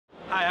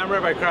Hi, I'm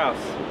Rabbi Krause.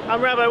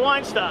 I'm Rabbi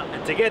Weinstock.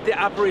 And to get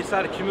the Upper East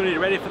Side community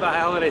ready for the high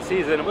holiday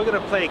season, we're going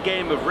to play a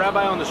game of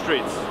Rabbi on the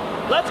Streets.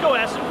 Let's go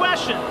ask some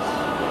questions.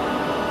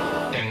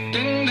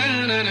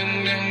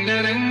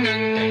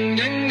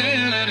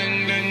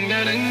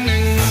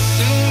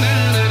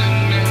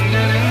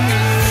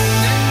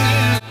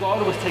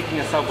 God was taking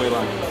a subway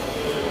line.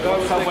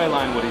 What subway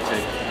line would he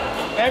take?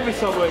 Every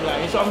subway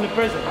line. He's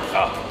omnipresent.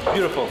 Oh,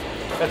 beautiful.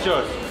 That's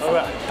yours. All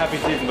right. Happy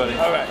season, buddy.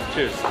 All right.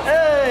 Cheers.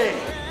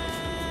 Hey!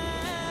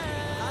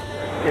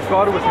 If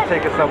God was to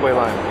take a subway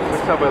line,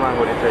 which subway line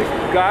would he take?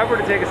 If God were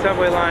to take a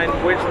subway line,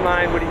 which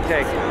line would he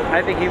take?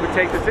 I think he would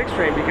take the 6th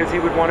train because he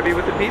would want to be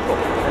with the people.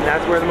 And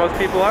that's where the most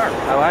people are.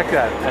 I like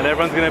that. And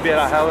everyone's going to be at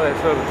our holiday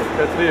services.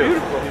 That's for you.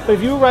 Beautiful. But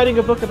if you were writing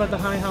a book about the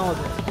high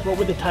holidays, what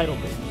would the title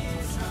be?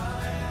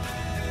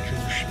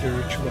 Jewish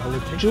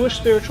spirituality. Jewish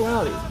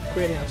spirituality.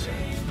 Great answer.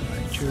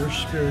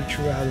 Jewish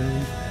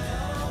spirituality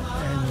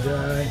and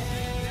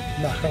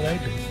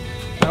Machalegu.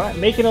 All right,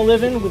 making a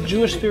living with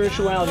Jewish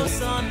spirituality.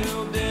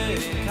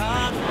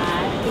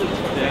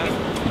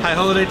 High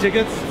holiday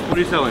tickets? What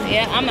are you selling?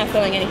 Yeah, I'm not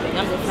selling anything.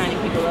 I'm just signing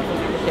people up for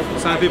membership.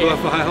 Sign people up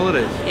for high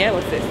holidays? Yeah,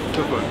 what's this?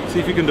 Go for it.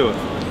 See if you can do it.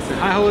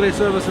 High holiday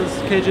services,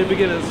 KJ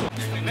Beginners. I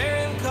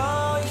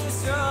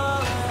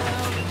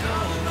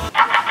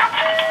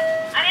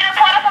need a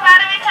porta for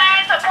battery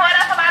returns, a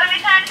porta for battery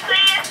returns,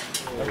 please.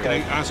 Can I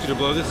ask you to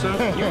blow this, sir?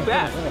 You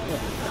bet.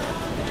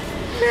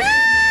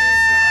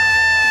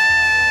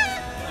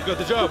 You got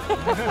the job.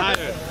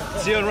 Hired.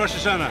 See you on Rosh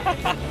Hashanah.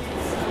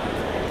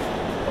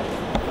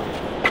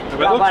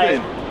 Rabbi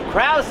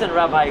Krause and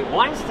Rabbi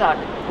Weinstock,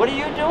 what are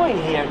you doing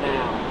here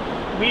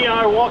now? We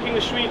are walking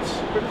the streets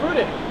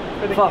recruiting.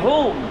 For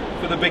whom?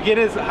 For the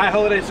beginners, high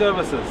holiday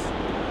services.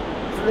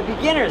 For the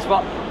beginners.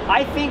 Well,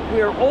 I think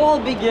we're all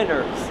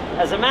beginners.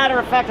 As a matter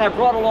of fact, I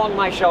brought along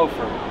my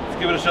chauffeur. Let's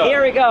give it a shot.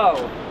 Here we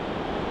go.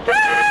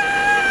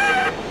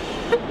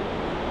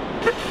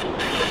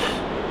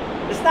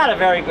 It's not a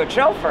very good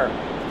chauffeur.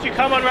 If you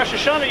come on Rosh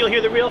Hashanah, you'll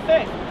hear the real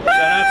thing.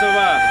 Shana Tova.